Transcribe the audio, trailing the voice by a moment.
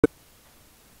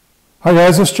Hi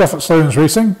guys, this is Jeff at Slavens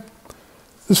Racing.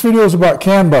 This video is about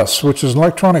CANbus, which is an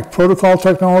electronic protocol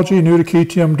technology new to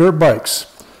KTM dirt bikes.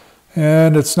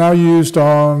 And it's now used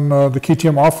on the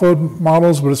KTM off-road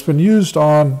models, but it's been used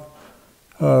on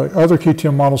other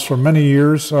KTM models for many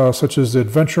years, such as the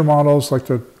adventure models like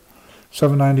the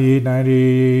 790,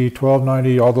 890,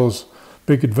 1290, all those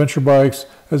big adventure bikes,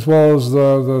 as well as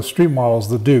the street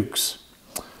models, the Dukes.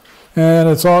 And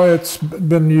it's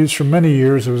been used for many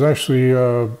years. It was actually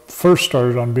first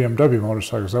started on BMW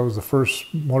motorcycles. That was the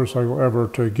first motorcycle ever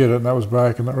to get it, and that was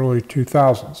back in the early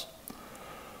 2000s.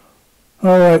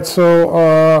 All right,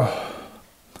 so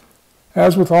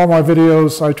as with all my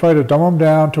videos, I try to dumb them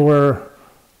down to where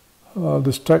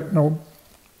this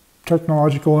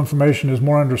technological information is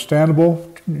more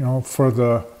understandable, for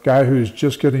the guy who's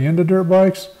just getting into dirt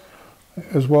bikes,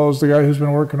 as well as the guy who's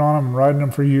been working on them and riding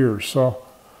them for years. So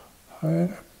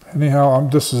anyhow,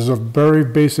 this is a very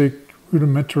basic,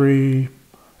 rudimentary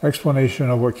explanation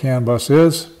of what CANbus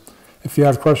is. If you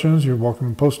have questions, you're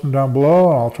welcome to post them down below,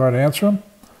 and I'll try to answer them.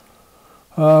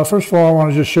 First of all, I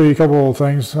want to just show you a couple of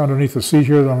things underneath the seat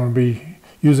here that I'm going to be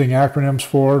using acronyms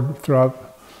for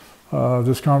throughout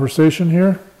this conversation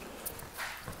here.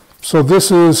 So this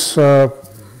is the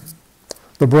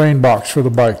brain box for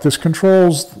the bike. This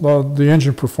controls the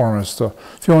engine performance, the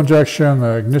fuel injection,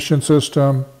 the ignition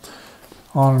system,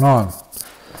 on and on.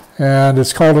 And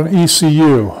it's called an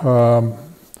ECU.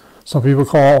 Some people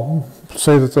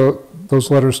say that those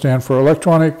letters stand for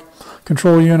electronic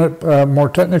control unit. More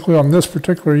technically, on this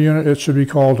particular unit, it should be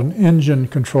called an engine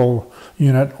control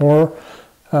unit, or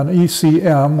an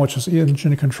ECM, which is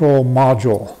engine control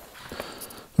module.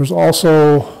 There's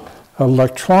also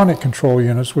electronic control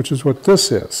units, which is what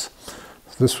this is.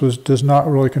 This does not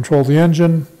really control the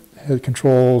engine. It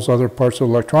controls other parts of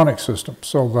the electronic system.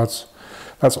 So that's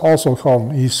also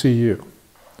called an ECU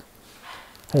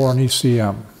or an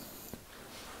ECM.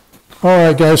 All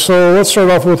right, guys, so let's start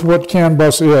off with what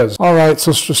CANbus is. All right,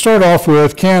 so to start off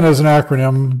with, CAN is an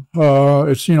acronym.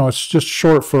 It's just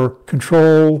short for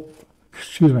Controller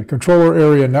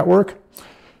Area Network.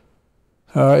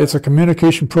 It's a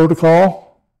communication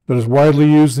protocol that is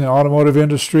widely used in the automotive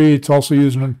industry. It's also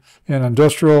used in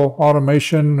industrial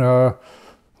automation,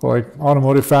 like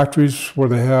automotive factories where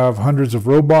they have hundreds of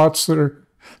robots that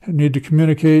need to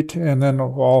communicate, and then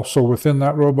also within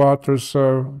that robot there's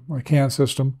a CAN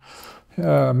system,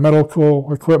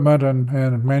 medical equipment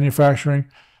and manufacturing,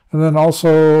 and then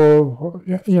also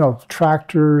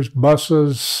tractors,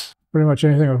 buses, pretty much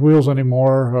anything with wheels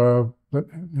anymore,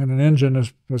 and an engine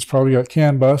has probably got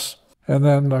CANbus. And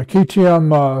then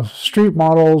KTM street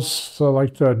models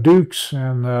like the Dukes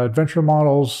and the adventure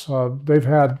models, they've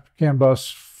had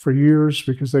CANbus for years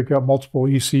because they've got multiple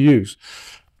ECUs.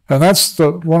 And that's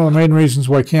one of the main reasons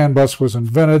why CANbus was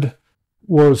invented,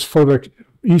 was for the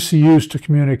ECUs to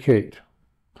communicate,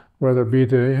 whether it be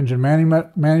the engine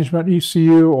management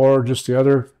ECU or just the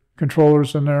other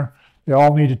controllers in there. They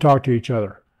all need to talk to each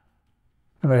other,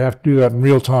 and they have to do that in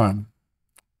real time.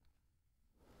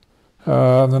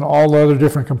 And then all the other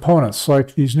different components,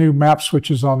 like these new map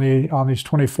switches on these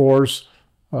 24s,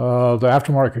 the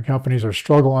aftermarket companies are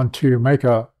struggling to make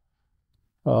a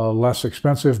less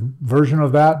expensive version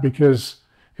of that, because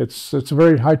it's a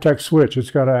very high-tech switch.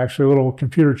 It's got actually a little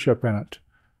computer chip in it,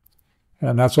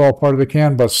 and that's all part of the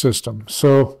CANbus system.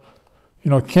 So,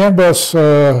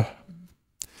 CANbus,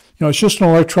 it's just an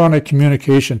electronic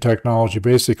communication technology,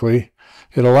 basically.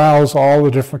 It allows all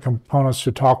the different components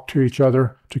to talk to each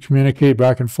other, to communicate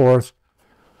back and forth.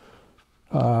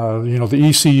 The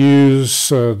ECUs,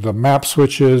 the map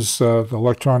switches, the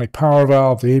electronic power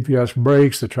valve, the ABS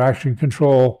brakes, the traction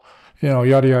control,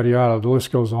 yada, yada, yada. The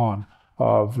list goes on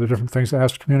of the different things it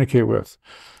has to communicate with.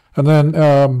 And then,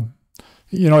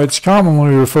 it's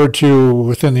commonly referred to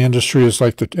within the industry as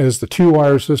the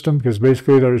two-wire system, because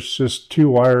basically there's just two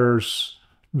wires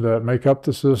that make up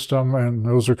the system, and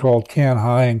those are called CAN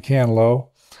high and CAN low.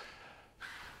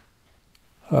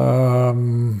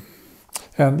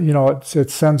 And it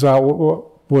sends out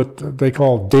what they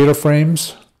call data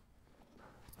frames,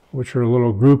 which are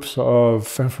little groups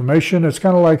of information. It's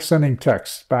kind of like sending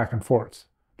text back and forth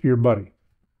to your buddy.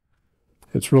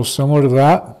 It's real similar to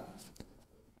that.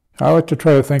 I like to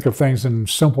try to think of things in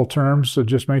simple terms. It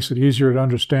just makes it easier to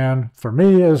understand for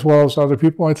me as well as other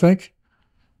people, I think.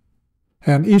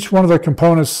 And each one of the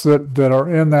components that are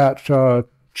in that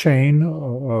chain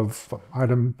of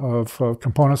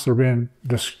components that are being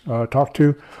talked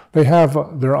to, they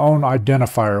have their own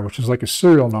identifier, which is like a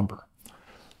serial number.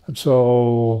 And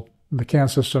so the CAN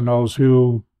system knows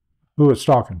who it's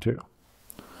talking to.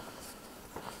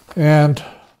 And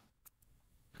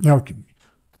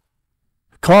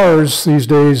Cars these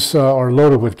days are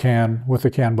loaded with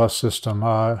the CANbus system.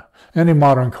 Any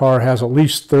modern car has at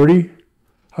least 30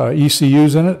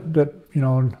 ECUs in it that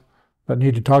that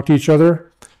need to talk to each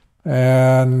other,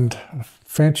 and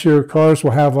fancier cars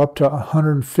will have up to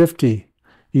 150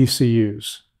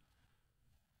 ECUs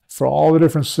for all the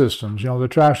different systems. The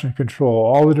traction control,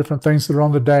 all the different things that are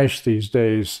on the dash these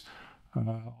days.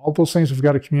 All those things have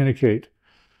got to communicate.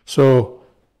 So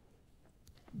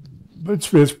it's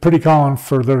pretty common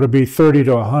for there to be 30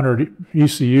 to 100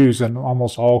 ECUs in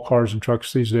almost all cars and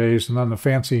trucks these days. And then the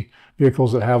fancy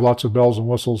vehicles that have lots of bells and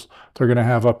whistles, they're going to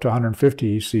have up to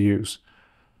 150 ECUs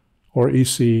or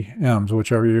ECMs,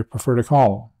 whichever you prefer to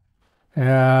call them.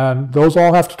 And those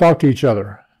all have to talk to each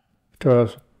other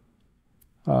to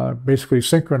basically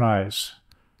synchronize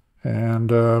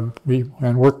and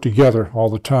work together all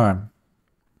the time.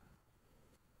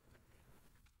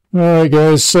 All right,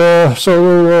 guys, so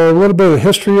a little bit of the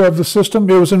history of the system.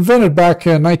 It was invented back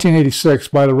in 1986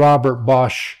 by the Robert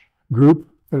Bosch Group,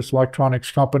 this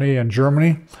electronics company in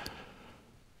Germany.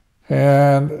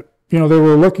 And, they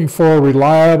were looking for a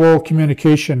reliable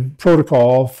communication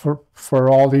protocol for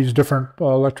all these different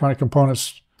electronic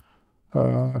components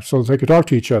so that they could talk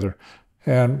to each other.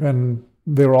 And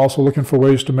they were also looking for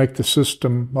ways to make the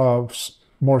system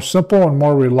more simple and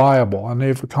more reliable, and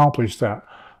they've accomplished that.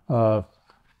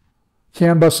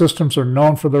 CANbus systems are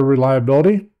known for their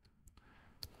reliability,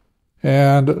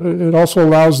 and it also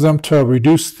allows them to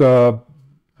reduce the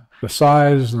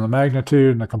size and the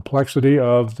magnitude and the complexity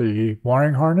of the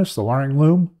wiring harness, the wiring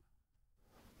loom.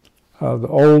 The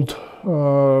old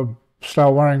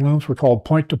style wiring looms were called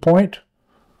point-to-point,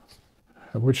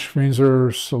 which means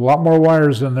there's a lot more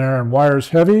wires in there, and wire's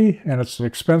heavy, and it's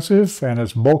expensive, and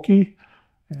it's bulky,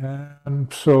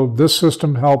 and so this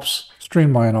system helps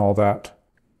streamline all that.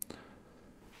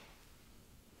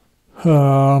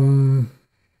 Let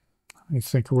me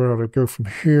think where to go from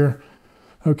here.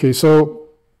 Okay, so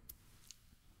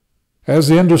as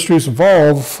the industries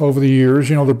evolve over the years,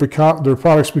 their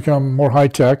products become more high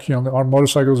tech. Our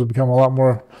motorcycles have become a lot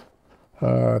more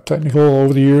technical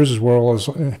over the years, as well as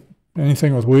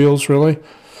anything with wheels, really.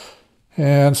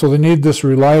 And so they need this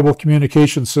reliable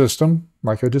communication system,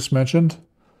 like I just mentioned,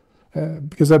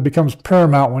 because that becomes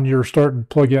paramount when you're starting to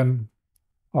plug in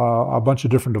a bunch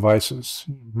of different devices.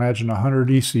 Imagine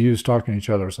 100 ECUs talking to each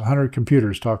other. It's 100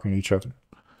 computers talking to each other.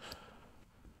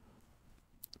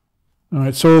 All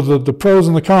right, so the pros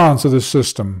and the cons of this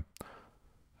system.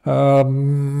 Well,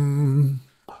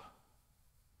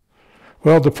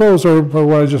 the pros are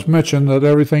what I just mentioned, that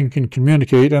everything can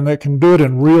communicate and it can do it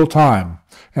in real time.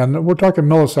 And we're talking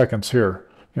milliseconds here.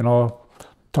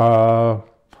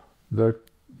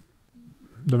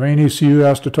 The main ECU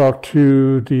has to talk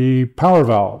to the power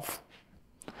valve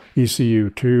ECU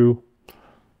to,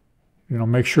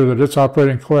 make sure that it's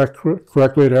operating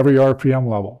correctly at every RPM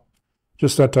level.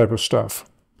 Just that type of stuff.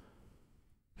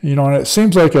 And it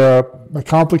seems like a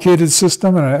complicated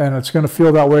system, and it's going to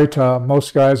feel that way to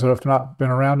most guys that have not been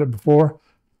around it before.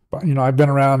 But, I've been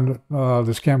around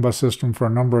this CANbus system for a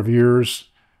number of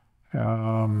years.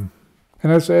 And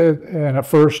at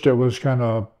first it was kind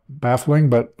of baffling,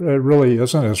 but it really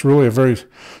isn't. It's really a very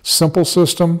simple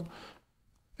system,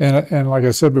 and like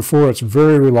I said before, it's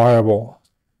very reliable.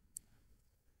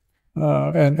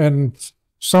 And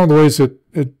some of the ways it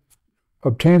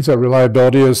obtains that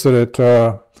reliability is that it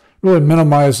really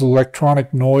minimizes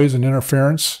electronic noise and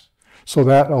interference, so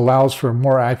that allows for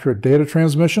more accurate data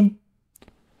transmission.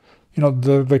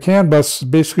 The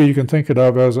CANbus, basically you can think of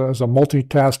it as a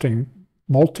multitasking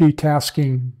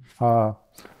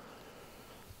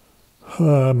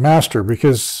master,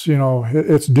 because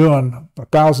it's doing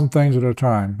 1,000 things at a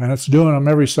time, and it's doing them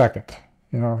every second.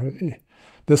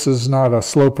 This is not a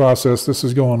slow process. This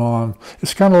is going on.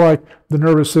 It's kind of like the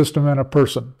nervous system in a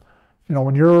person.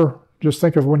 Just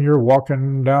think of when you're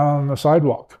walking down the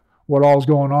sidewalk, what all is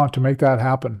going on to make that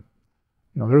happen.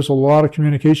 There's a lot of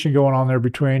communication going on there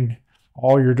between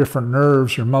all your different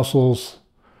nerves, your muscles,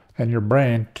 and your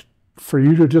brain for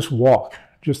you to just walk.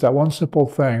 Just that one simple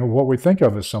thing, what we think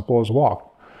of as simple, as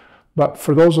walk. But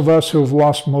for those of us who have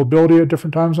lost mobility at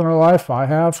different times in our life, I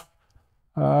have,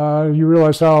 you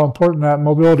realize how important that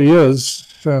mobility is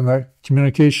and that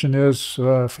communication is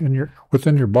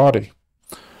within your body.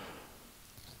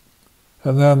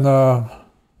 And then, the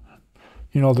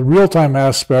real-time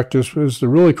aspect is the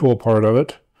really cool part of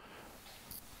it,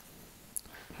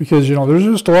 because there's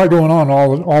just a lot going on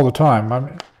all the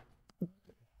time.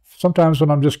 Sometimes when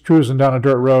I'm just cruising down a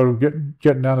dirt road,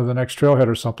 getting down to the next trailhead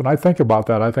or something, I think about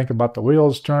that. I think about the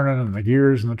wheels turning and the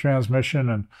gears and the transmission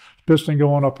and piston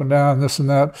going up and down, this and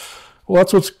that. Well,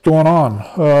 that's what's going on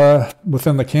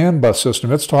within the CANbus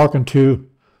system. It's talking to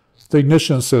the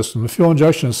ignition system, the fuel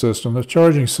injection system, the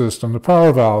charging system, the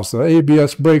power valves, the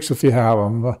ABS brakes if you have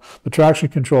them, the traction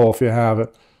control if you have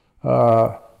it.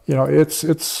 You know,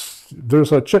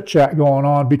 there's a chit chat going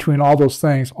on between all those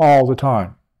things all the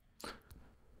time.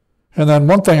 And then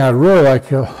one thing I really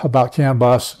like about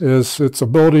CANbus is its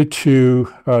ability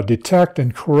to detect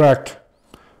and correct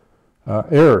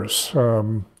errors,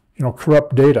 you know,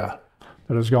 corrupt data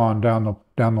that has gone down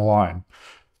the line.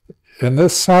 And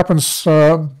this happens, you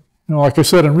know, like I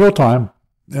said, in real time,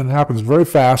 and it happens very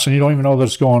fast, and you don't even know that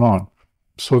it's going on.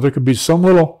 So there could be some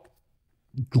little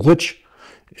glitch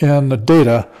in the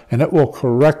data, and it will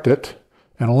correct it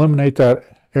and eliminate that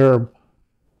error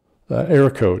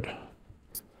code.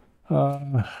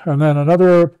 And then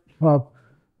another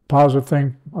positive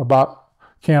thing about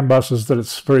CANbus is that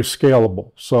it's very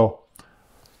scalable. So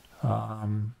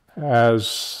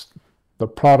as the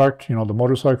product, you know, the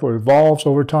motorcycle evolves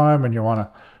over time, and you want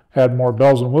to add more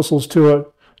bells and whistles to it,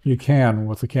 you can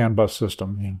with the CANbus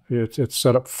system. It's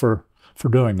set up for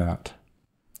doing that.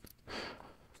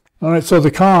 All right, so the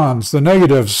cons, the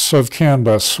negatives of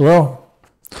CANbus. Well,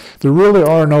 there really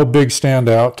are no big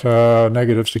standout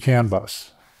negatives to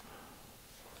CANbus.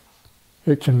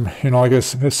 It can, you know, like I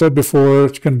said before,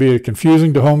 it can be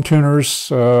confusing to home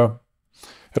tuners at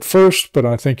first, but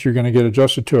I think you're going to get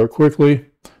adjusted to it quickly.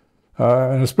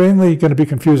 And it's mainly going to be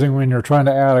confusing when you're trying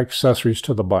to add accessories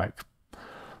to the bike.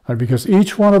 Because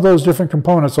each one of those different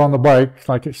components on the bike,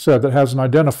 like I said, that has an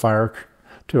identifier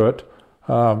to it.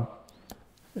 Let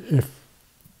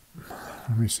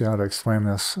me see how to explain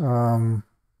this.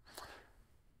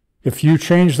 If you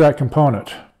change that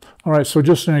component, all right, so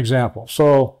just an example.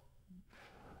 So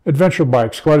adventure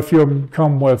bikes, quite a few of them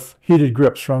come with heated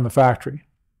grips from the factory.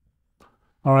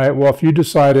 All right, well, if you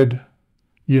decided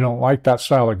you don't like that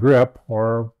style of grip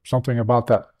or something about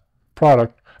that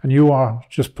product, and you want to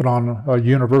just put on a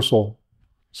universal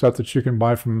set that you can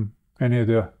buy from any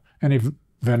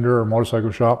vendor or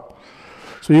motorcycle shop.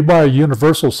 So you buy a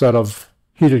universal set of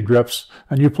heated grips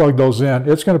and you plug those in,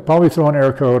 it's going to probably throw an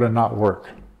error code and not work.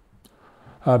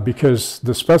 Because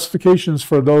the specifications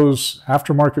for those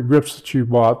aftermarket grips that you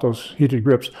bought, those heated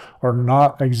grips, are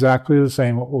not exactly the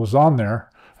same what was on there.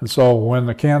 And so when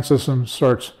the CAN system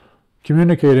starts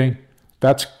communicating,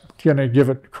 that's going to give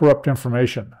it corrupt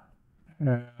information.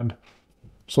 And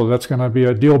so that's going to be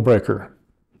a deal breaker.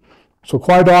 So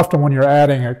quite often when you're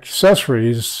adding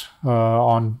accessories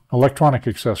on electronic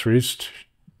accessories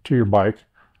to your bike,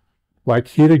 like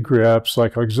heated grips,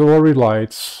 like auxiliary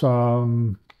lights, I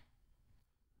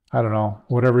don't know,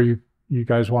 whatever you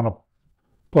guys want to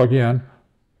plug in,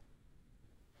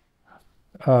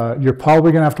 you're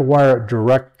probably going to have to wire it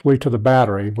directly to the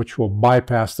battery, which will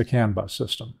bypass the CANbus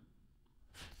system.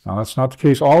 Now, that's not the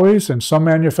case always, and some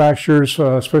manufacturers,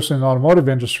 especially in the automotive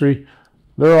industry,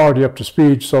 they're already up to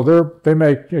speed, so they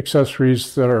make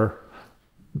accessories that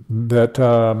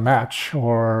match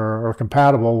or are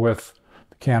compatible with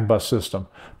the CANbus system.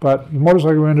 But the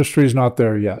motorcycle industry is not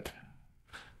there yet.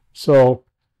 So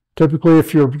typically,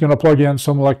 if you're going to plug in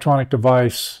some electronic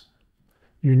device,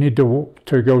 you need to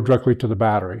go directly to the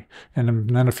battery. And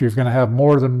then if you're going to have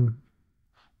more than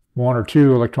one or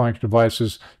two electronic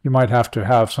devices, you might have to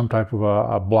have some type of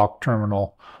a block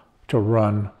terminal to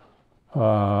run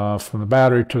from the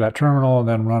battery to that terminal, and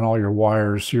then run all your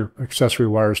wires, your accessory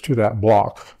wires, to that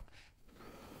block.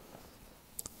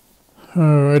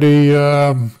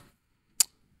 Alrighty.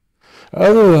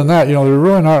 Other than that, you know, they're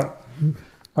really not,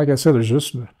 like I said,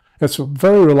 it's a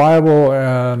very reliable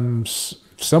and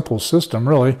simple system,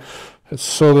 really.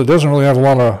 So it doesn't really have a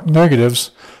lot of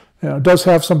negatives. You know, it does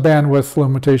have some bandwidth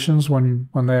limitations when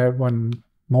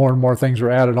more and more things are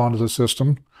added onto the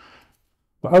system.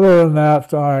 But other than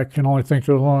that, I can only think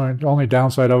the only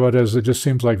downside of it is it just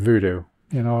seems like voodoo.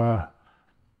 You know,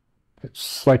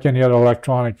 it's like any other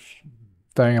electronic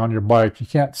thing on your bike. You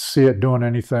can't see it doing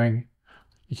anything.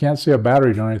 You can't see a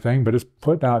battery doing anything, but it's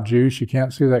putting out juice. You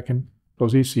can't see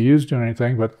those ECUs doing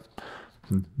anything, but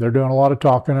they're doing a lot of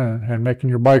talking and making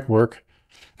your bike work.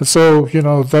 And so, you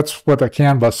know, that's what a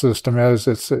CANbus system is.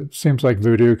 It seems like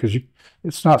voodoo because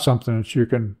it's not something that you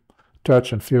can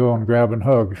touch and feel and grab and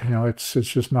hug. You know, it's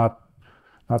just not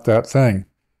that thing.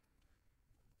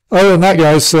 Other than that,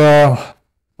 guys,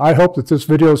 I hope that this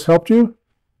video has helped you.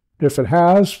 If it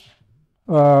has,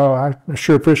 I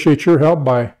sure appreciate your help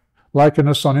by liking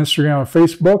us on Instagram and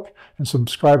Facebook and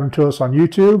subscribing to us on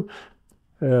YouTube.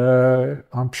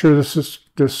 I'm sure this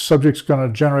subject's going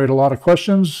to generate a lot of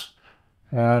questions.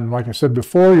 And like I said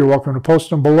before, you're welcome to post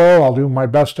them below. I'll do my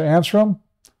best to answer them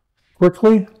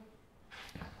quickly.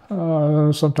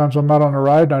 Sometimes I'm out on a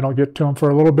ride and I don't get to them for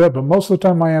a little bit, but most of the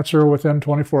time I answer within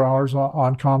 24 hours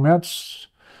on comments.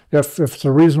 If it's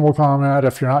a reasonable comment,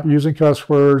 if you're not using cuss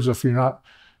words, if you're not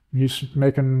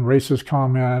making racist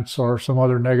comments or some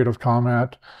other negative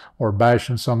comment or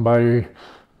bashing somebody,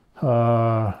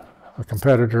 a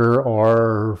competitor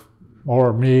or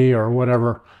me or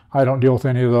whatever, I don't deal with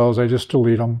any of those. I just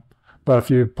delete them. But if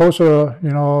you post a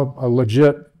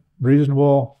legit,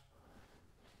 reasonable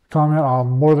comment, I'm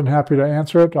more than happy to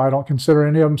answer it. I don't consider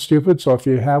any of them stupid. So if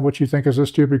you have what you think is a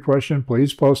stupid question,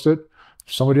 please post it.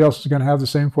 Somebody else is going to have the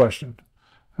same question.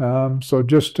 So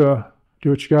just do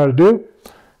what you got to do.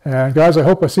 And guys, I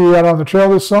hope I see you out on the trail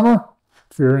this summer.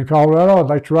 If you're in Colorado, I'd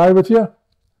like to ride with you.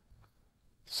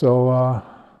 So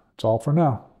that's all for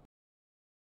now.